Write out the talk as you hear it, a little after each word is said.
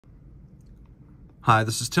Hi,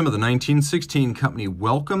 this is Tim of the 1916 Company.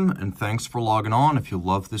 Welcome and thanks for logging on. If you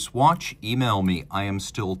love this watch, email me. I am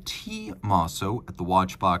still Team Mosso at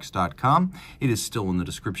thewatchbox.com. It is still in the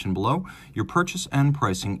description below. Your purchase and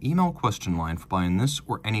pricing email question line for buying this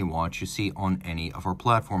or any watch you see on any of our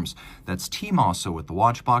platforms. That's Team Mosso at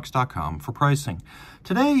thewatchbox.com for pricing.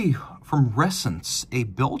 Today, from Ressence, a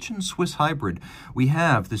Belgian-Swiss hybrid, we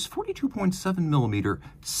have this 42.7mm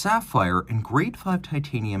sapphire and grade 5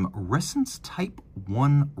 titanium Ressence Type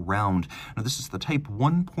 1 round. Now this is the Type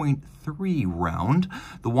 1.3 round,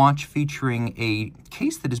 the watch featuring a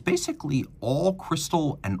case that is basically all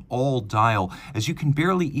crystal and all dial, as you can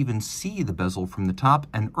barely even see the bezel from the top.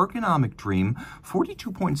 An ergonomic dream,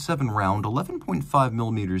 42.7 round,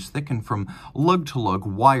 11.5mm thickened from lug-to-lug,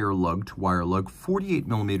 wire lug to wire lug,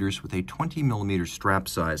 48mm with a 20mm strap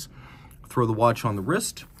size. Throw the watch on the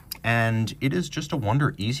wrist, and it is just a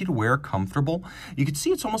wonder. Easy to wear, comfortable. You can see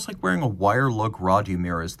it's almost like wearing a wire lug radio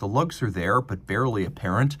mirrors. The lugs are there, but barely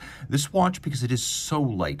apparent. This watch, because it is so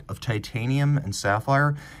light, of titanium and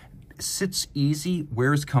sapphire, sits easy,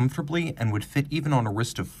 wears comfortably, and would fit even on a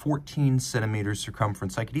wrist of 14 centimeters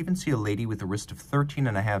circumference. I could even see a lady with a wrist of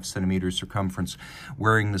 13.5 centimeters circumference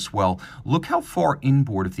wearing this well. Look how far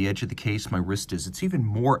inboard of the edge of the case my wrist is. It's even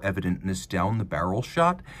more evident in this down the barrel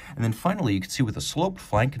shot. And then finally, you can see with a sloped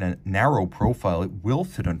flank and a narrow profile, it will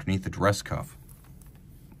fit underneath the dress cuff.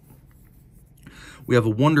 We have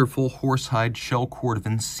a wonderful horsehide shell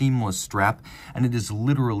cordovan seamless strap, and it is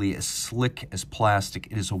literally as slick as plastic.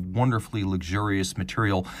 It is a wonderfully luxurious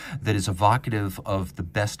material that is evocative of the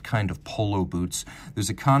best kind of polo boots.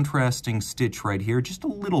 There's a contrasting stitch right here, just a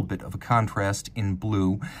little bit of a contrast in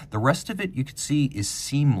blue. The rest of it you can see is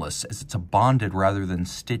seamless, as it's a bonded rather than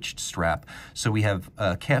stitched strap. So we have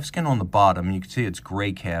calfskin on the bottom. You can see it's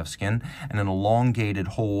gray calfskin, and an elongated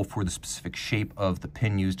hole for the specific shape of the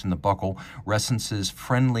pin used in the buckle. Ressence's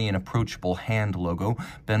friendly and approachable hand logo.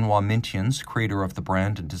 Benoit Mintians, creator of the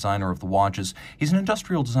brand and designer of the watches, he's an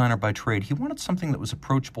industrial designer by trade. He wanted something that was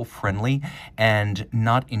approachable, friendly, and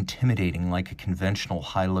not intimidating like a conventional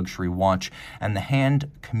high luxury watch, and the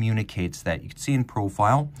hand communicates that. You can see in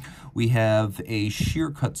profile, we have a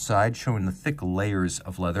sheer cut side showing the thick layers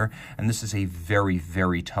of leather, and this is a very,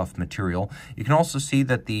 very tough material. You can also see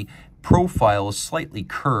that the profile is slightly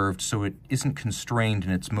curved, so it isn't constrained in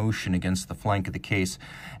its motion against the flank of the case.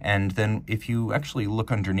 And then if you actually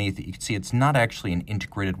look underneath it, you can see it's not actually an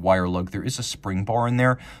integrated wire lug. There is a spring bar in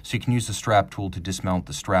there, so you can use the strap tool to dismount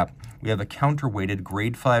the strap. We have a counterweighted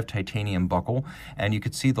grade 5 titanium buckle, and you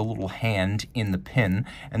can see the little hand in the pin,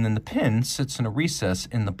 and then the pin sits in a recess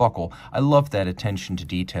in the buckle. I love that attention to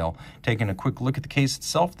detail. Taking a quick look at the case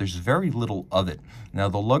itself, there's very little of it. Now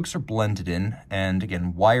the lugs are blended in, and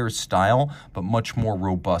again, wire style, but much more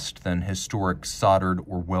robust than historic soldered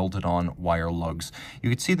or welded on wire lugs. You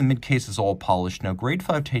can see the mid case is all polished. Now grade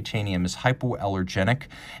 5 titanium is hypoallergenic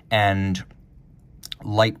and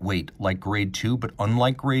lightweight like grade 2, but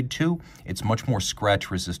unlike grade 2, it's much more scratch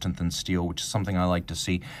resistant than steel, which is something I like to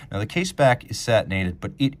see. Now the case back is satinated,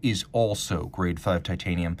 but it is also grade 5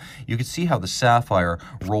 titanium. You can see how the sapphire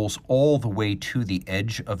rolls all the way to the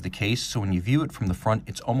edge of the case, so when you view it from the front,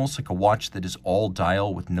 it's almost like a watch that is all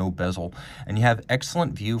dial with no bezel, and you have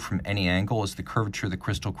excellent view from any angle, as the curvature of the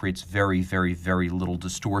crystal creates very, very, very little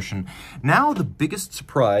distortion. Now the biggest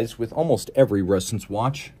surprise with almost every Ressence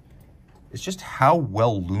watch is just how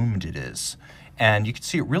well loomed it is. And you can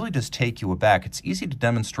see it really does take you aback. It's easy to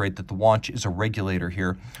demonstrate that the watch is a regulator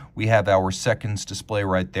here. We have our seconds display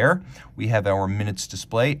right there. We have our minutes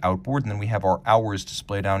display outboard, and then we have our hours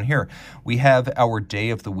display down here. We have our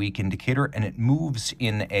day of the week indicator, and it moves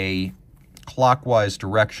in a clockwise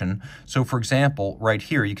direction. So for example, right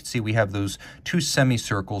here, you can see we have those two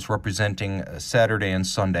semicircles representing Saturday and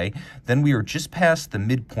Sunday. Then we are just past the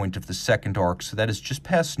midpoint of the second arc, so that is just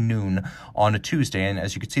past noon on a Tuesday, and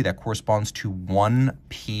as you can see, that corresponds to 1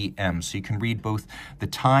 p.m. So you can read both the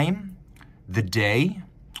time, the day,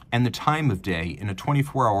 and the time of day in a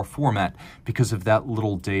 24-hour format because of that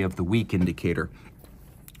little day of the week indicator.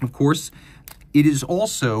 Of course, it is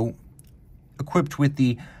also equipped with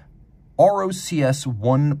the ROCS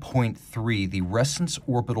 1.3, the Ressence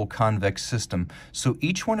Orbital Convex System. So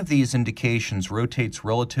each one of these indications rotates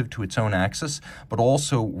relative to its own axis, but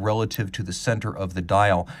also relative to the center of the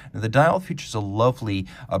dial. Now, the dial features a lovely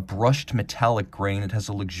brushed metallic grain. It has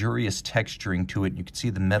a luxurious texturing to it. You can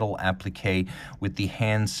see the metal applique with the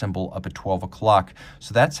hand symbol up at 12 o'clock.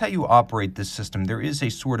 So that's how you operate this system. There is a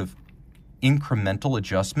sort of incremental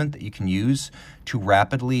adjustment that you can use to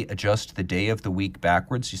rapidly adjust the day of the week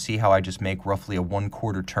backwards. You see how I just make roughly a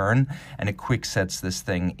 1/4 turn, and it quick sets this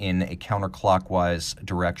thing in a counterclockwise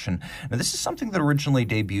direction. Now, this is something that originally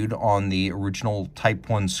debuted on the original Type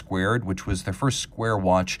 1 Squared, which was their first square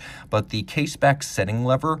watch, but the caseback setting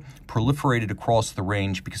lever proliferated across the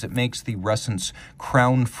range because it makes the Ressence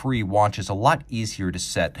crown-free watches a lot easier to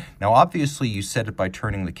set. Now, obviously, you set it by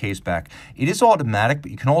turning the case back. It is automatic,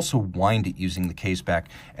 but you can also wind it using the case back.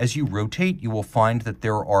 As you rotate, you will find that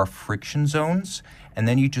there are friction zones, and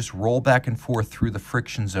then you just roll back and forth through the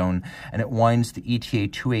friction zone, and it winds the ETA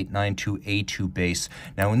 2892A2 base.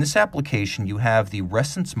 Now, in this application, you have the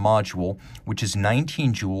Ressence module, which is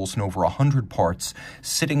 19 joules and over 100 parts,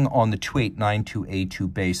 sitting on the 2892A2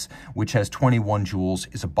 base, which has 21 joules,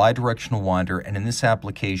 is a bidirectional winder, and in this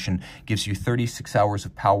application gives you 36 hours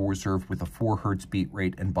of power reserve with a 4 Hz beat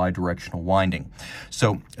rate and bidirectional winding.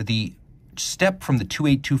 So the step from the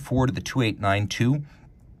 2824 to the 2892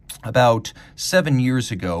 about 7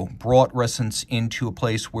 years ago brought Ressence into a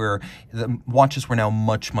place where the watches were now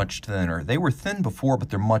much, much thinner. They were thin before, but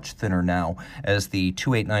they're much thinner now, as the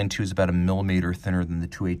 2892 is about 1 millimeter thinner than the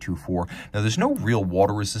 2824. Now, there's no real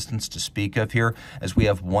water resistance to speak of here, as we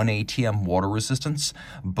have 1 ATM water resistance,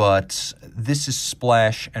 but this is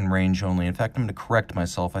splash and range only. In fact, I'm going to correct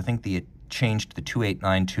myself. I think the change to the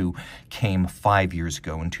 2892 came 5 years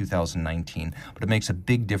ago in 2019, but it makes a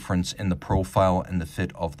big difference in the profile and the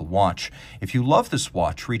fit of the watch. If you love this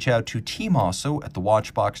watch, reach out to Team Mosso at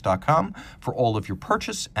thewatchbox.com for all of your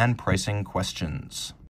purchase and pricing questions.